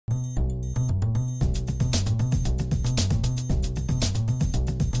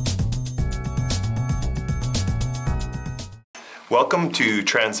Welcome to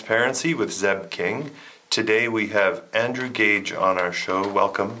Transparency with Zeb King. Today we have Andrew Gage on our show.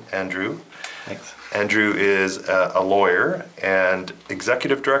 Welcome, Andrew. Thanks. Andrew is a lawyer and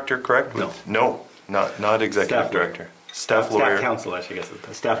executive director, correct? No, not executive director. Staff lawyer. Staff counsel, actually, I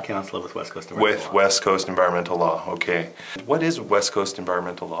guess. Staff counsel with West Coast Environmental Law. West Coast Environmental Law, okay. What is West Coast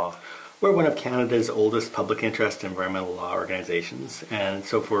Environmental Law? We're one of Canada's oldest public interest environmental law organizations, and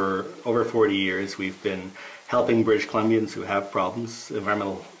so for over 40 years we've been helping British Columbians who have problems,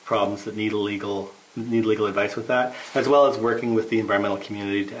 environmental problems that need legal advice with that, as well as working with the environmental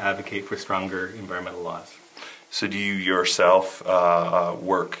community to advocate for stronger environmental laws. So do you yourself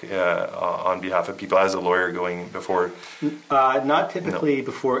work on behalf of people as a lawyer going before? Not typically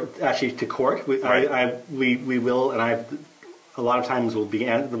before, actually to court. We will, and a lot of times we'll be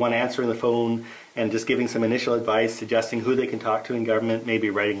the one answering the phone and just giving some initial advice, suggesting who they can talk to in government, maybe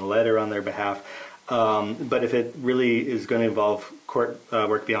writing a letter on their behalf. But if it really is going to involve court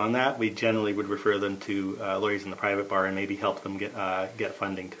work beyond that, we generally would refer them to lawyers in the private bar and maybe help them get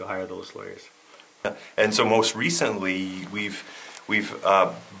funding to hire those lawyers. And so most recently, we've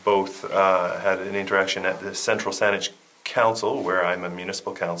both had an interaction at the Central Saanich Council, where I'm a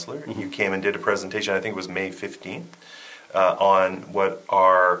municipal councillor. Mm-hmm. You came and did a presentation, I think it was May 15th, on what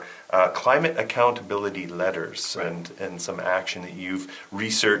are climate accountability letters, right, and some action that you've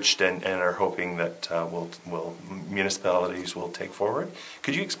researched and are hoping that municipalities will take forward.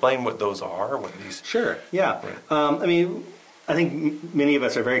 Could you explain what those are? What these? Sure. Yeah. Right. I think many of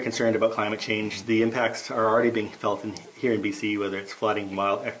us are very concerned about climate change. The impacts are already being felt here in BC, whether it's flooding,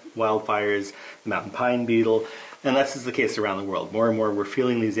 wildfires, the mountain pine beetle, and this is the case around the world. More and more we're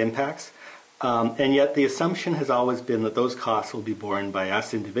feeling these impacts, and yet the assumption has always been that those costs will be borne by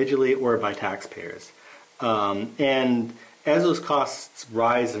us individually or by taxpayers. And as those costs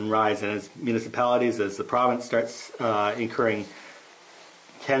rise and rise, and as municipalities, as the province starts incurring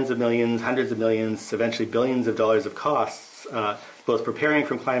tens of millions, hundreds of millions, eventually billions of dollars of costs, both preparing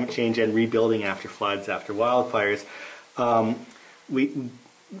for climate change and rebuilding after floods, after wildfires,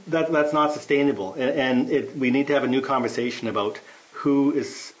 that's not sustainable. And we need to have a new conversation about who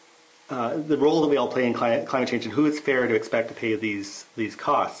is the role that we all play in climate change and who it's fair to expect to pay these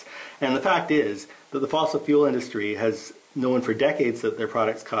costs. And the fact is that the fossil fuel industry has known for decades that their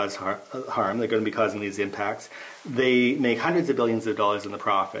products cause harm. They're going to be causing these impacts. They make hundreds of billions of dollars in the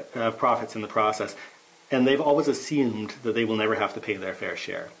profits in the process. And they've always assumed that they will never have to pay their fair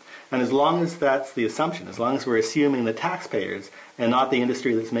share. And as long as that's the assumption, as long as we're assuming that taxpayers and not the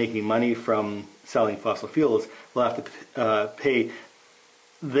industry that's making money from selling fossil fuels will have to pay,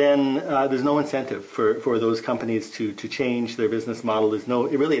 then there's no incentive for those companies to change their business model.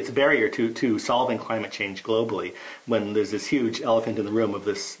 It's a barrier to solving climate change globally when there's this huge elephant in the room of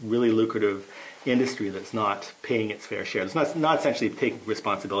this really lucrative industry that's not paying its fair share. It's not essentially taking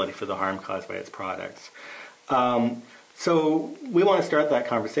responsibility for the harm caused by its products. So we want to start that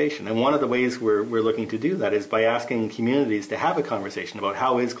conversation, and one of the ways we're looking to do that is by asking communities to have a conversation about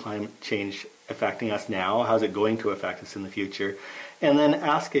how is climate change affecting us now, how's it going to affect us in the future, and then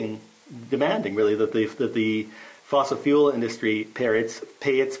demanding really that the fossil fuel industry pay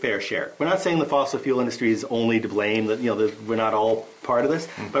its fair share. We're not saying the fossil fuel industry is only to blame, that we're not all part of this,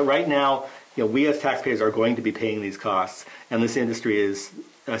 but right now, we as taxpayers are going to be paying these costs, and this industry is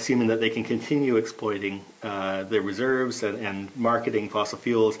assuming that they can continue exploiting their reserves and marketing fossil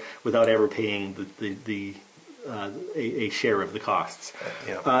fuels without ever paying a share of the costs.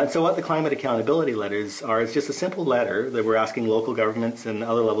 So what the climate accountability letters are is just a simple letter that we're asking local governments and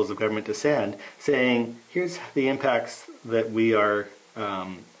other levels of government to send, saying, here's the impacts that we are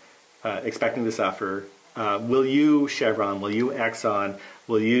expecting to suffer. Will you, Chevron, will you, Exxon,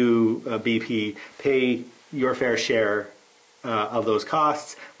 will you, BP, pay your fair share of those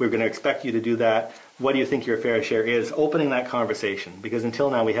costs? We're going to expect you to do that. What do you think your fair share is? Opening that conversation, because until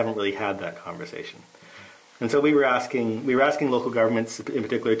now we haven't really had that conversation. And so we were asking local governments in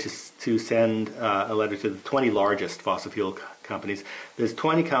particular to send a letter to the 20 largest fossil fuel companies. There's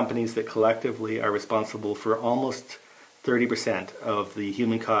 20 companies that collectively are responsible for almost 30% of the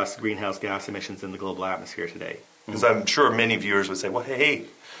human cost greenhouse gas emissions in the global atmosphere today. Because I'm sure many viewers would say, well, hey,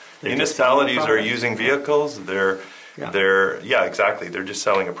 municipalities are using vehicles, exactly. They're just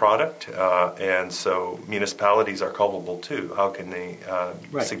selling a product, and so municipalities are culpable too. How can they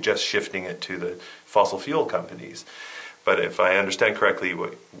suggest shifting it to the fossil fuel companies? But if I understand correctly,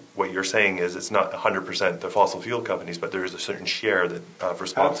 what you're saying is it's not 100% the fossil fuel companies, but there is a certain share of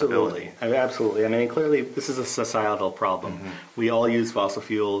responsibility. Absolutely. Clearly, this is a societal problem. Mm-hmm. We all use fossil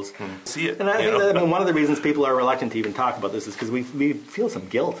fuels. Mm-hmm. See it. And I think one of the reasons people are reluctant to even talk about this is because we feel some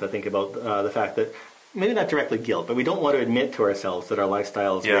guilt, I think, about the fact that maybe not directly guilt, but we don't want to admit to ourselves that our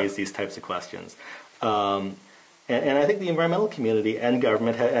lifestyles raise these types of questions. And I think the environmental community and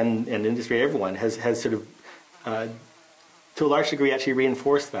government and industry, everyone has sort of, to a large degree, actually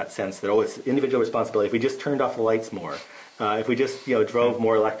reinforced that sense that, it's individual responsibility. If we just turned off the lights more, if we just drove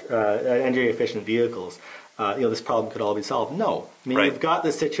more energy efficient vehicles, this problem could all be solved. No, I mean we've got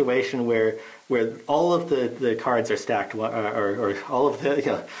this situation where all of the cards are stacked, or all of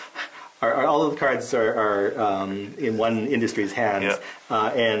the all of the cards are in one industry's hands,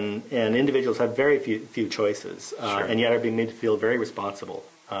 and individuals have very few choices, and yet are being made to feel very responsible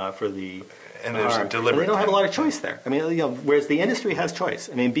for the harm. And they don't have a lot of choice there. I mean, whereas the industry has choice.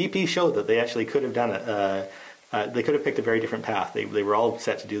 I mean, BP showed that they actually could have done it. They could have picked a very different path. They were all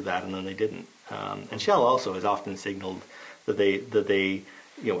set to do that, and then they didn't. And Shell also has often signaled that they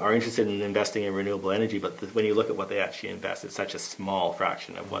are interested in investing in renewable energy, but when you look at what they actually invest, it's such a small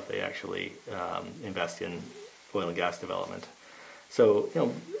fraction of what they actually invest in oil and gas development. So,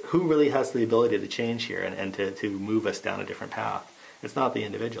 who really has the ability to change here and to move us down a different path? It's not the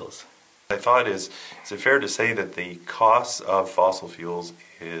individuals. I thought is it fair to say that the cost of fossil fuels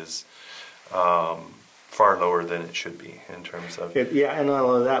is far lower than it should be in terms of... and not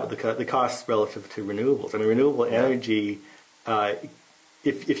only that, but the costs relative to renewables. I mean, renewable energy...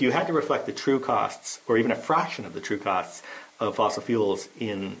 If you had to reflect the true costs, or even a fraction of the true costs of fossil fuels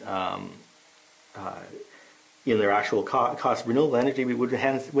in their actual cost, renewable energy would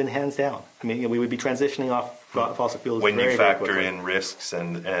win hands down. I mean, we would be transitioning off fossil fuels when very, you factor very in risks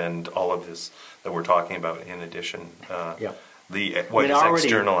and all of this that we're talking about. In addition, what is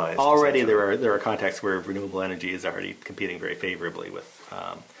externalized. Already, there are contexts where renewable energy is already competing very favorably with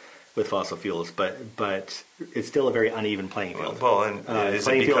fossil fuels, but it's still a very uneven playing field. Well, and is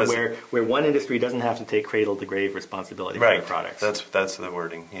it because where one industry doesn't have to take cradle to grave responsibility for their products? That's the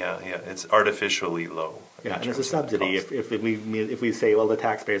wording. Yeah, it's artificially low. Yeah, and it's a subsidy. If we say, well, the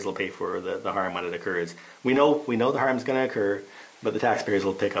taxpayers will pay for the harm when it occurs, we know the harm is going to occur, but the taxpayers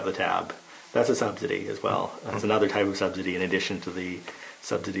will pick up the tab. That's a subsidy as well. It's another type of subsidy in addition to the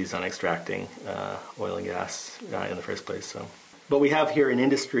subsidies on extracting oil and gas in the first place. So. But we have here an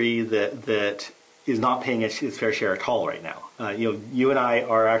industry that is not paying its fair share at all right now. You and I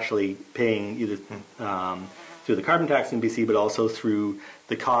are actually paying either through the carbon tax in BC, but also through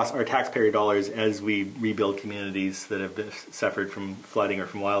the cost, our taxpayer dollars, as we rebuild communities that have suffered from flooding or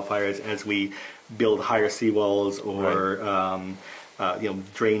from wildfires, as we build higher seawalls or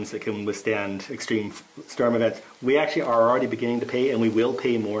drains that can withstand extreme storm events. We actually are already beginning to pay, and we will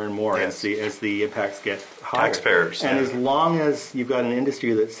pay more and more as the impacts get higher. Taxpayers. And as long as you've got an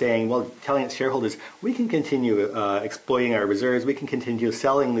industry that's saying, well, telling its shareholders, we can continue exploiting our reserves, we can continue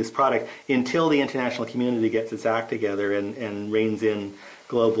selling this product until the international community gets its act together and reins in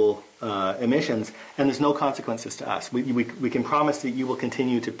global emissions, and there's no consequences to us. We can promise that you will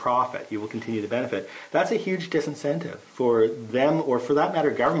continue to profit, you will continue to benefit. That's a huge disincentive for them, or for that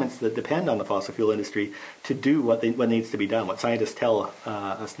matter, governments that depend on the fossil fuel industry to do what needs to be done, what scientists tell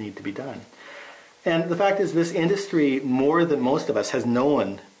us need to be done. And the fact is, this industry, more than most of us, has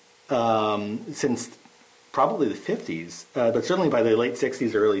known since probably the 50s, but certainly by the late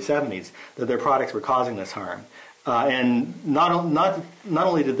 60s or early 70s, that their products were causing this harm. And not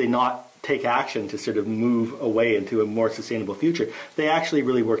only did they not take action to sort of move away into a more sustainable future, they actually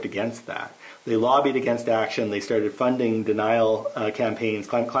really worked against that. They lobbied against action. They started funding denial campaigns,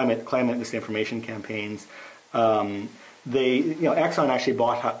 climate misinformation campaigns. Exxon actually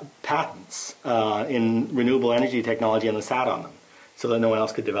bought patents in renewable energy technology and then sat on them, so that no one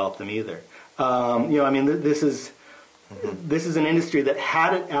else could develop them either. This is an industry that,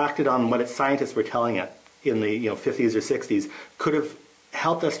 had it acted on what its scientists were telling it in the 50s or 60s, could have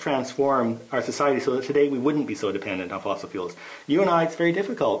helped us transform our society so that today we wouldn't be so dependent on fossil fuels. You and I, it's very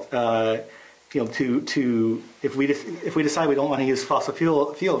difficult, if we decide we don't want to use fossil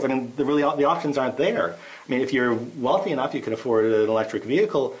fuels. I mean, the options aren't there. I mean, if you're wealthy enough, you can afford an electric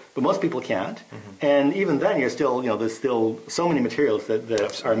vehicle, but most people can't. Mm-hmm. And even then, there's still so many materials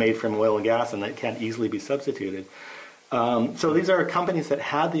that are made from oil and gas and that can't easily be substituted. So these are companies that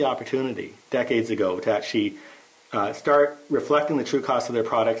had the opportunity decades ago to actually start reflecting the true cost of their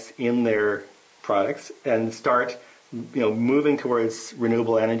products in their products and start moving towards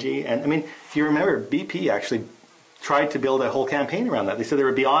renewable energy. And I mean, if you remember, BP actually tried to build a whole campaign around that. They said they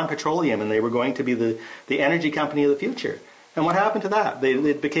were beyond petroleum and they were going to be the energy company of the future. And what happened to that?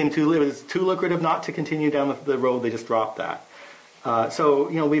 It was too lucrative not to continue down the road. They just dropped that. So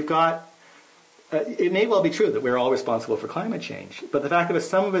we've got it may well be true that we're all responsible for climate change, but the fact of it is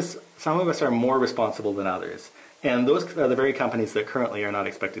some of us are more responsible than others, and those are the very companies that currently are not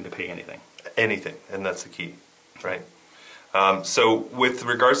expected to pay anything. Anything, and that's the key, right? So with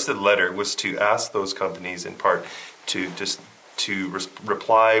regards to the letter, it was to ask those companies in part to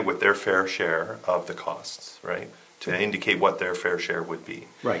reply with their fair share of the costs, right? To indicate what their fair share would be.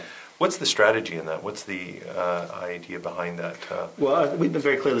 Right. What's the strategy in that? What's the idea behind that? Well, we've been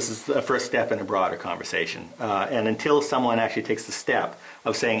very clear this is the first step in a broader conversation. And until someone actually takes the step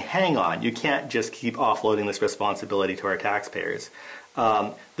of saying, hang on, you can't just keep offloading this responsibility to our taxpayers,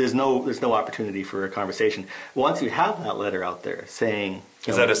 there's no opportunity for a conversation. Once you have that letter out there saying...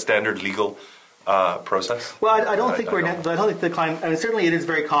 Is that a standard legal process? Well, I don't think the climate. I mean, certainly it is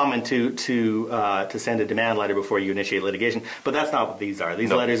very common to send a demand letter before you initiate litigation, but that's not what these are.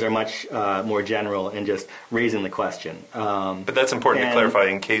 These letters are much more general and just raising the question. But that's important to clarify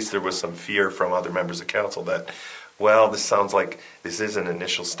in case there was some fear from other members of council that, well, this sounds like this is an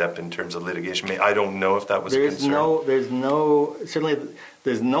initial step in terms of litigation. I don't know if that was a concern.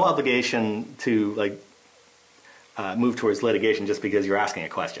 There's no obligation to move towards litigation just because you're asking a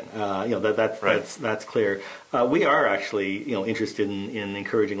question. That's clear. We are actually interested in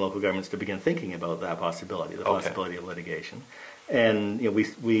encouraging local governments to begin thinking about that possibility, the possibility of litigation. And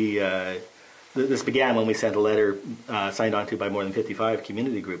this began when we sent a letter signed onto by more than 55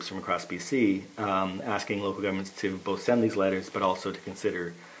 community groups from across BC, asking local governments to both send these letters, but also to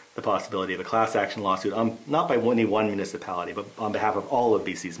consider the possibility of a class action lawsuit, not by only one municipality, but on behalf of all of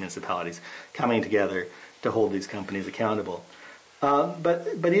BC's municipalities, coming together to hold these companies accountable. But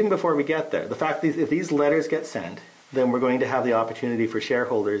even before we get there, the fact that if these letters get sent, then we're going to have the opportunity for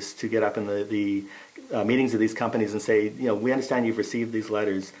shareholders to get up in the meetings of these companies and say, we understand you've received these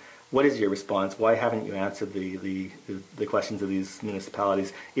letters. What is your response? Why haven't you answered the questions of these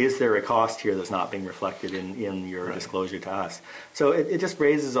municipalities? Is there a cost here that's not being reflected in your disclosure to us? So it just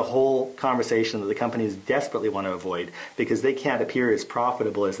raises a whole conversation that the companies desperately want to avoid because they can't appear as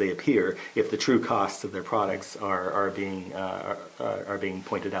profitable as they appear if the true costs of their products are being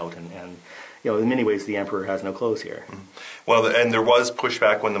pointed out. And in many ways, the emperor has no clothes here. Well, and there was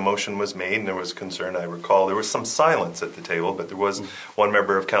pushback when the motion was made, and there was concern, I recall. There was some silence at the table, but there was one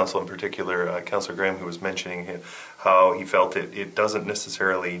member of council in particular, Councillor Graham, who was mentioning how he felt it doesn't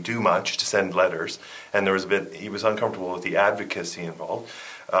necessarily do much to send letters, and there was he was uncomfortable with the advocacy involved.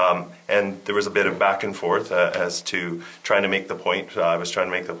 And there was a bit of back and forth as to trying to make the point. I was trying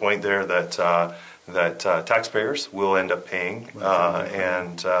to make the point there that taxpayers will end up paying,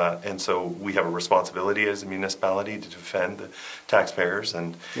 and so we have a responsibility as a municipality to defend the taxpayers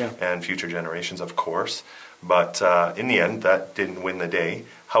and future generations, of course. But in the end, that didn't win the day.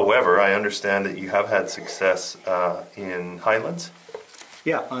 However, I understand that you have had success in Highlands.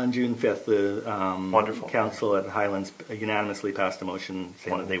 Yeah, on June 5th, the Wonderful. council at Highlands unanimously passed a motion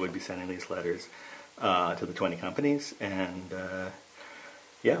saying that they would be sending these letters to the 20 companies, and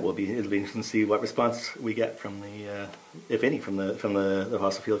it'll be interesting to see what response we get from the, if any, from the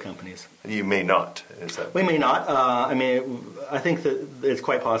fossil fuel companies. You may not. Is that? We may not. I think that it's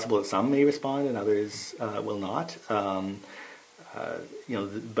quite possible that some may respond and others will not. But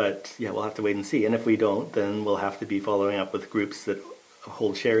we'll have to wait and see. And if we don't, then we'll have to be following up with groups that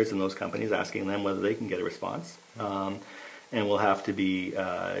hold shares in those companies, asking them whether they can get a response. And we'll have to be,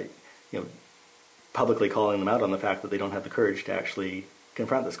 publicly calling them out on the fact that they don't have the courage to actually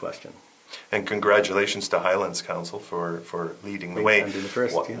confront this question. And congratulations to Highlands Council for leading the way.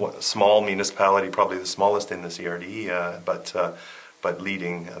 Small municipality, probably the smallest in the CRD, but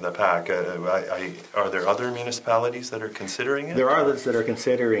leading the pack. Are there other municipalities that are considering it? There are others that are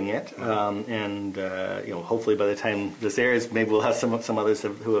considering it, and hopefully by the time this airs, maybe we'll have some others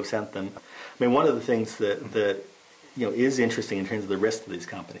who have sent them. I mean, one of the things that is interesting in terms of the risk to these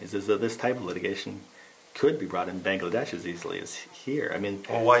companies is that this type of litigation could be brought in Bangladesh as easily as here. I mean,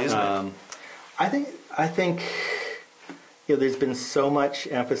 well, why isn't it? I think there's been so much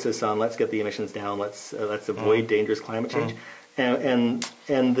emphasis on let's get the emissions down, let's avoid dangerous climate change, and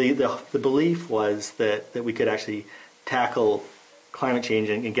the belief was that we could actually tackle climate change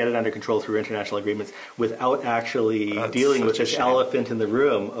and get it under control through international agreements without actually dealing with this elephant in the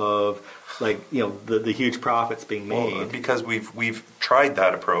room of the huge profits being made. Well, because we've tried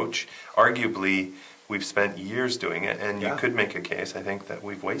that approach, arguably. We've spent years doing it, and you could make a case, I think, that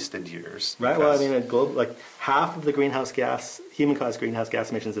we've wasted years. Right. Well, I mean, half of the human-caused greenhouse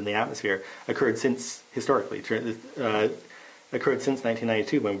gas emissions in the atmosphere occurred historically, occurred since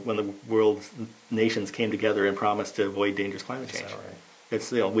 1992 when the world's nations came together and promised to avoid dangerous climate change. Is that right?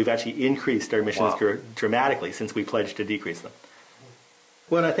 It's we've actually increased our emissions dramatically since we pledged to decrease them.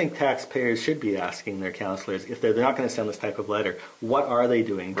 Well, I think taxpayers should be asking their councillors, if they're not going to send this type of letter, what are they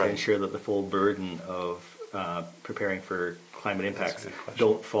doing to ensure that the full burden of preparing for climate impacts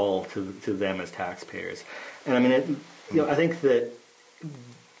don't fall to them as taxpayers? And I mean, I think that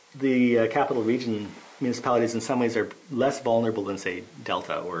the capital region municipalities in some ways are less vulnerable than, say,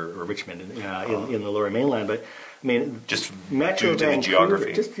 Delta or Richmond in the Lower Mainland. But I mean, just Metro due to Vancouver, the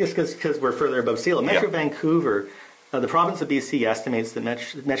geography, just because we're further above sea level. Metro Vancouver, the province of BC estimates that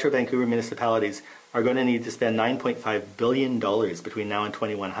Metro Vancouver municipalities are going to need to spend $9.5 billion between now and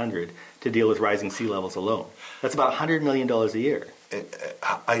 2100 to deal with rising sea levels alone. That's about $100 million a year.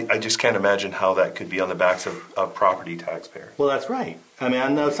 I just can't imagine how that could be on the backs of property taxpayers. Well, that's right. I mean, I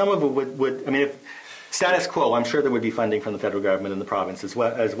know some of it would I mean, if status quo, I'm sure there would be funding from the federal government and the province as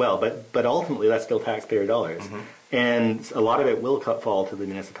well. But ultimately, that's still taxpayer dollars. And a lot of it will fall to the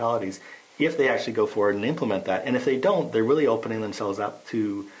municipalities if they actually go forward and implement that. And if they don't, they're really opening themselves up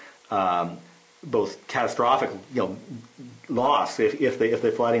to both catastrophic, loss if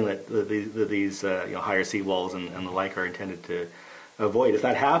the flooding that these higher seawalls and the like are intended to avoid, if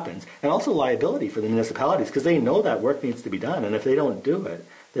that happens, and also liability for the municipalities, because they know that work needs to be done, and if they don't do it,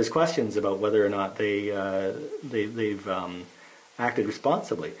 there's questions about whether or not they've acted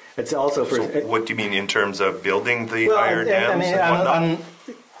responsibly. It's also for. So what do you mean in terms of building the higher dams and whatnot?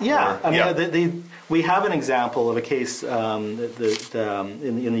 We have an example of a case in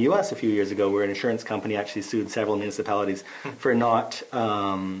the U.S. a few years ago where an insurance company actually sued several municipalities for not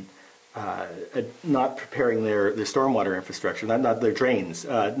preparing their stormwater infrastructure, not their drains,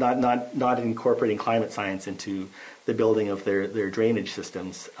 not incorporating climate science into the building of their drainage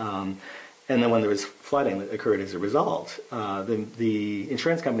systems. And then when there was flooding that occurred as a result, the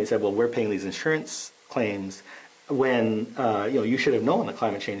insurance company said, well, we're paying these insurance claims when you should have known that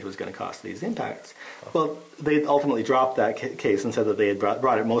climate change was going to cause these impacts. Well, they ultimately dropped that case and said that they had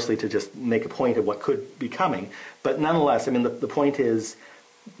brought it mostly to just make a point of what could be coming. But nonetheless, I mean, the point is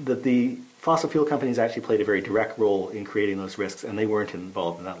that the fossil fuel companies actually played a very direct role in creating those risks, and they weren't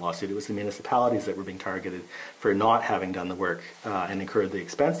involved in that lawsuit. It was the municipalities that were being targeted for not having done the work and incurred the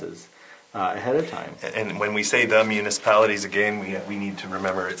expenses ahead of time. And when we say the municipalities, again, we need to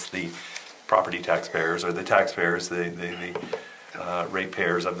remember it's the property taxpayers or the taxpayers, the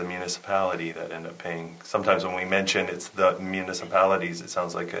ratepayers of the municipality that end up paying. Sometimes when we mention it's the municipalities, it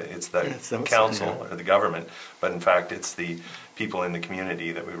sounds like it's the council or the government, but in fact it's the people in the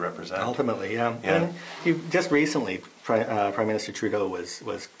community that we represent. Ultimately, yeah. And just recently, Prime Minister Trudeau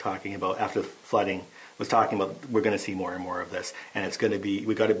was talking about, after the flooding, was talking about we're going to see more and more of this, and it's going to be,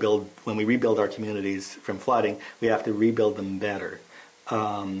 we got to build, when we rebuild our communities from flooding, we have to rebuild them better.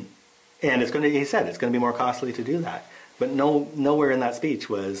 And it's going to, he said, it's going to be more costly to do that. But nowhere in that speech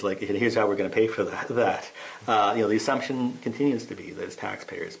was like, here's how we're going to pay for that. The assumption continues to be that it's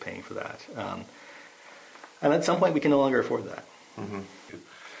taxpayers paying for that. And at some point, we can no longer afford that. Mm-hmm.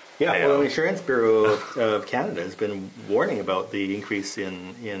 Yeah, well, the Insurance Bureau of Canada has been warning about the increase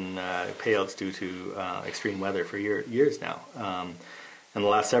in payouts due to extreme weather for years now. And the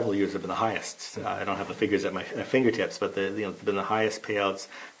last several years have been the highest. I don't have the figures at my fingertips, but it's been the highest payouts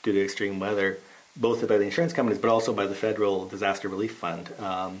due to extreme weather, both by the insurance companies, but also by the Federal Disaster Relief Fund.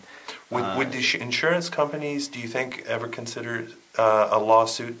 Would the insurance companies, do you think, ever consider a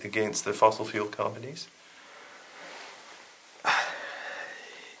lawsuit against the fossil fuel companies?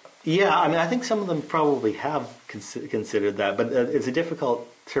 Yeah, I mean, I think some of them probably have considered that, but it's a difficult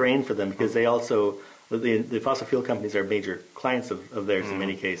terrain for them because they also, the fossil fuel companies are major clients of theirs in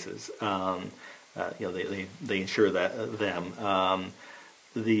many cases. They insure them.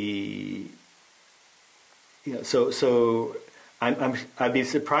 So I'd be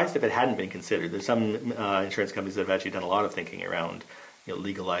surprised if it hadn't been considered. There's some insurance companies that have actually done a lot of thinking around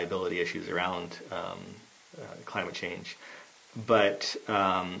legal liability issues around climate change. But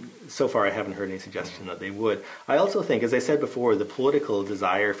so far I haven't heard any suggestion that they would. I also think, as I said before, the political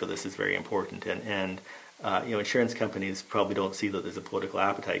desire for this is very important, and insurance companies probably don't see that there's a political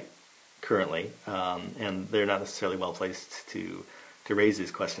appetite currently, and they're not necessarily well placed to raise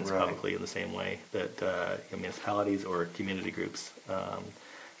these questions publicly in the same way that municipalities or community groups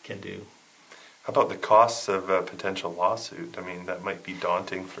can do. How about the costs of a potential lawsuit? I mean, that might be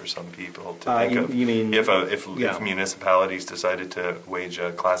daunting for some people to think of. You mean if municipalities decided to wage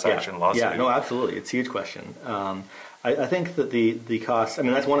a class action lawsuit? Yeah, no, absolutely. It's a huge question. I think that the costs, I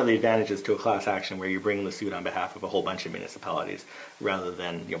mean, that's one of the advantages to a class action where you're bringing the suit on behalf of a whole bunch of municipalities rather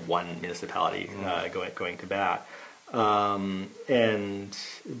than one municipality going to bat. But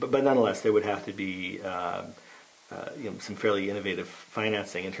nonetheless, there would have to be some fairly innovative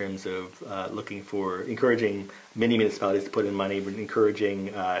financing in terms of encouraging many municipalities to put in money, but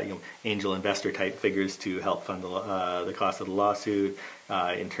encouraging angel investor type figures to help fund the cost of the lawsuit,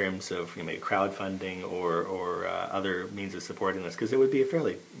 in terms of maybe crowdfunding or other means of supporting this, because it would be a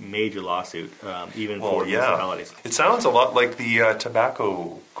fairly major lawsuit, even for municipalities. It sounds a lot like the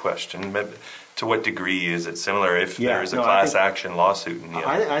tobacco question. To what degree is it similar if there is a class action lawsuit?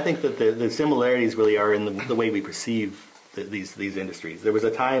 I think that the similarities really are in the way we perceive these industries. There was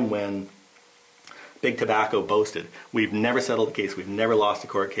a time when Big Tobacco boasted, we've never settled a case, we've never lost a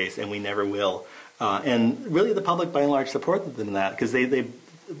court case, and we never will. And really the public by and large supported them in that, because they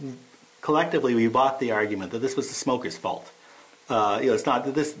collectively we bought the argument that this was the smoker's fault. It's not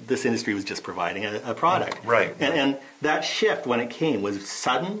that this industry was just providing a product. Right. And that shift, when it came, was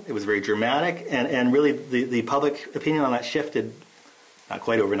sudden, it was very dramatic, and really the public opinion on that shifted, not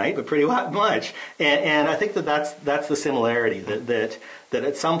quite overnight, but pretty much. And I think that's the similarity, that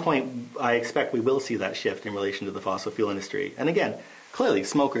at some point I expect we will see that shift in relation to the fossil fuel industry. And again, clearly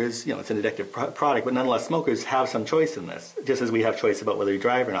smokers, it's an addictive product, but nonetheless smokers have some choice in this, just as we have choice about whether you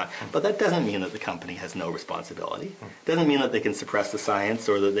drive or not. But that doesn't mean that the company has no responsibility. It doesn't mean that they can suppress the science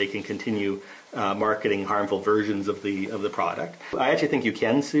or that they can continue marketing harmful versions of the product. I actually think you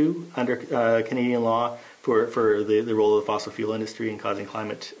can sue under Canadian law for the role of the fossil fuel industry in causing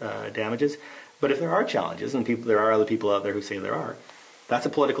climate damages. But if there are challenges, and there are other people out there who say there are, that's a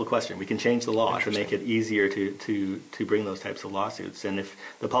political question. We can change the law to make it easier to bring those types of lawsuits. And if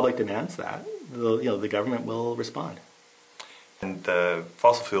the public demands that, the government will respond. And the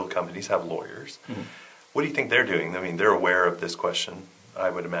fossil fuel companies have lawyers. Mm-hmm. What do you think they're doing? I mean, they're aware of this question, I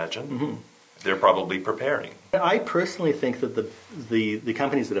would imagine. Mm-hmm. They're probably preparing. I personally think that the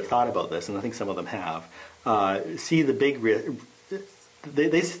companies that have thought about this, and I think some of them have, see the big risk.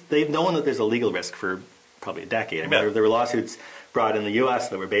 They've known that there's a legal risk for probably a decade. I mean, there were lawsuits brought in the U.S.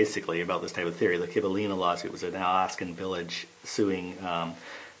 that were basically about this type of theory. The Kivalina lawsuit was an Alaskan village suing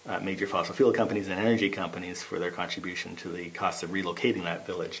major fossil fuel companies and energy companies for their contribution to the costs of relocating that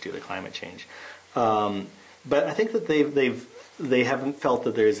village due to climate change. But I think that they haven't felt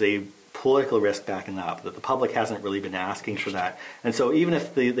that there's a political risk backing that up, that the public hasn't really been asking for that. And so even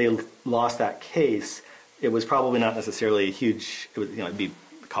if they lost that case, it was probably not necessarily a huge, it'd be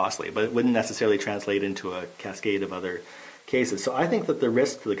costly, but it wouldn't necessarily translate into a cascade of other cases. So I think that the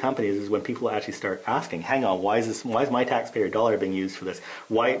risk to the companies is when people actually start asking, hang on, why is my taxpayer dollar being used for this?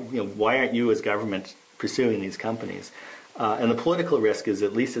 Why aren't you as government pursuing these companies? And the political risk is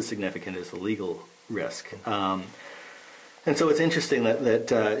at least as significant as the legal risk. And so it's interesting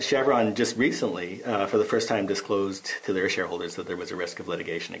that Chevron just recently, for the first time, disclosed to their shareholders that there was a risk of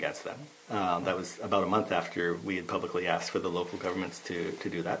litigation against them. That was about a month after we had publicly asked for the local governments to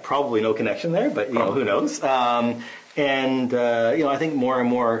do that. Probably no connection there, but who knows? I think more and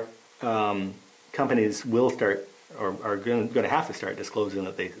more companies will start, or are going to have to start disclosing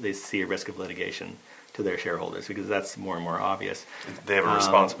that they see a risk of litigation to their shareholders, because that's more and more obvious. They have a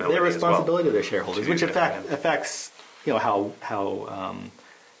responsibility. They have a responsibility to their shareholders, which affects how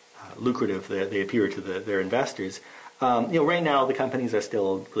lucrative they appear to their investors. Right now the companies are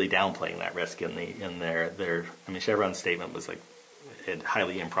still really downplaying that risk in their. I mean, Chevron's statement was like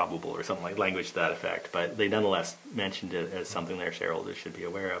highly improbable or something like language to that effect, but they nonetheless mentioned it as something their shareholders should be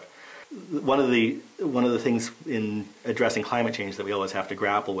aware of. One of the things in addressing climate change that we always have to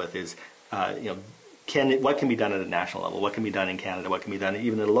grapple with is what can be done at a national level, what can be done in Canada, what can be done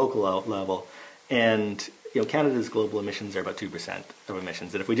even at a local level, and Canada's global emissions are about 2% of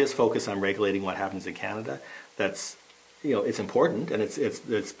emissions, and if we just focus on regulating what happens in Canada, that's it's important, and it's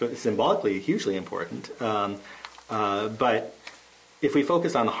symbolically hugely important, but if we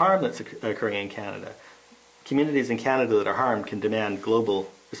focus on the harm that's occurring in Canada, communities in Canada that are harmed can demand global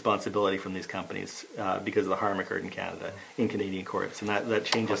responsibility from these companies because the harm occurred in Canada in Canadian courts, and that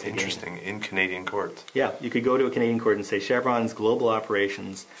changes the game. Interesting, in Canadian courts. Yeah, you could go to a Canadian court and say Chevron's global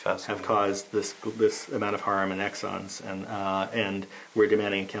operations have caused this amount of harm, and Exxon's, and we're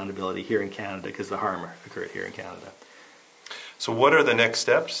demanding accountability here in Canada because the harm occurred here in Canada. So what are the next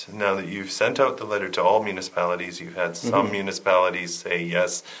steps now that you've sent out the letter to all municipalities? You've had some municipalities say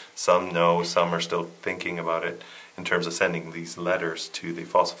yes, some no, some are still thinking about it in terms of sending these letters to the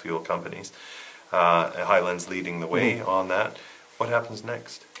fossil fuel companies. Highland's leading the way on that. What happens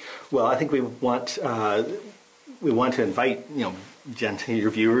next? Well, I think we want to invite your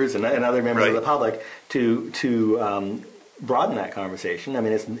viewers and other members of the public to broaden that conversation. I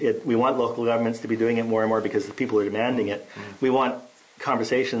mean, we want local governments to be doing it more and more because the people are demanding it. We want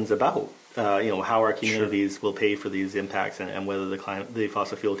conversations about how our communities will pay for these impacts and whether the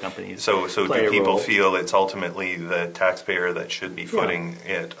fossil fuel companies So play do people role. feel it's ultimately the taxpayer that should be footing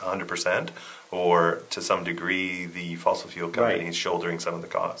it 100%, or to some degree the fossil fuel companies shouldering some of the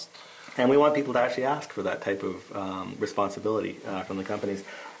costs? And we want people to actually ask for that type of responsibility from the companies.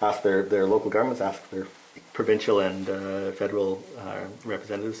 Ask their local governments, ask their provincial and federal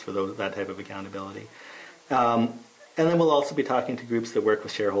representatives for that type of accountability. And then we'll also be talking to groups that work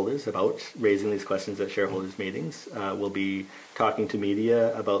with shareholders about raising these questions at shareholders' meetings. We'll be talking to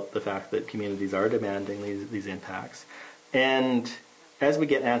media about the fact that communities are demanding these impacts. And as we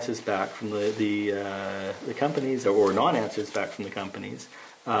get answers back from the companies, or non-answers back from the companies,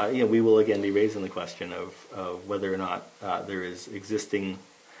 we will again be raising the question of whether or not there is existing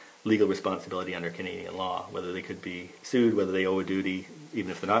legal responsibility under Canadian law, whether they could be sued, whether they owe a duty, even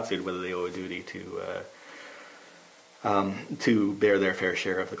if they're not sued, whether they owe a duty to bear their fair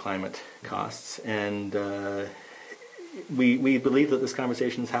share of the climate costs. And we believe that this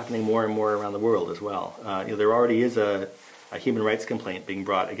conversation is happening more and more around the world as well. There already is a human rights complaint being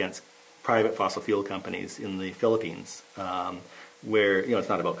brought against private fossil fuel companies in the Philippines, where it's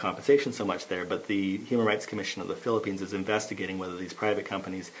not about compensation so much there, but the Human Rights Commission of the Philippines is investigating whether these private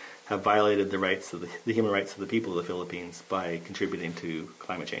companies have violated the rights of the human rights of the people of the Philippines by contributing to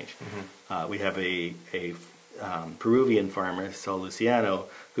climate change. We have a Peruvian farmer, Sol Luciano,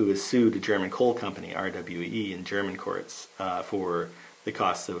 who has sued a German coal company, RWE, in German courts for the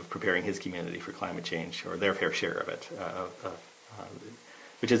costs of preparing his community for climate change, or their fair share of it,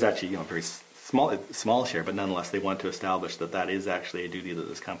 which is actually a very small share, but nonetheless they want to establish that is actually a duty that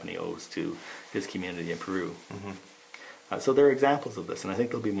this company owes to his community in Peru. So there are examples of this, and I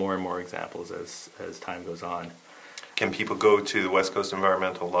think there'll be more and more examples as time goes on. Can people go to the West Coast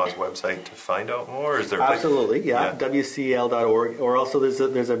Environmental Law's website to find out more? Is there Absolutely, WCL.org, or also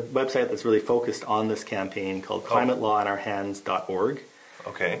there's a website that's really focused on this campaign called ClimateLawInOurHands.org.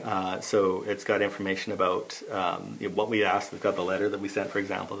 Okay. So it's got information about what we asked. It's got the letter that we sent, for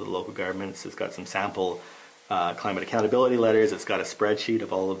example, to the local governments. It's got some sample climate accountability letters. It's got a spreadsheet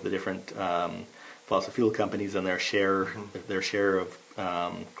of all of the different fossil fuel companies and their share of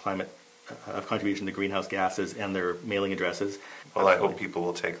climate of contribution to greenhouse gases and their mailing addresses. Well, I hope people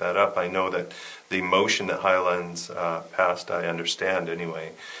will take that up. I know that the motion that Highlands passed, I understand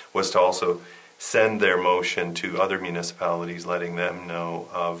anyway, was to also send their motion to other municipalities, letting them know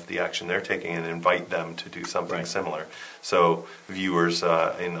of the action they're taking and invite them to do something similar. So viewers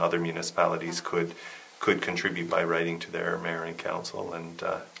in other municipalities could contribite by writing to their mayor and council and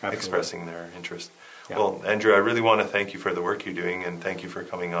expressing their interest. Yeah. Well, Andrew, I really want to thank you for the work you're doing, and thank you for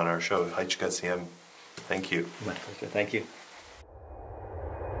coming on our show. Thank you. My pleasure. Thank you.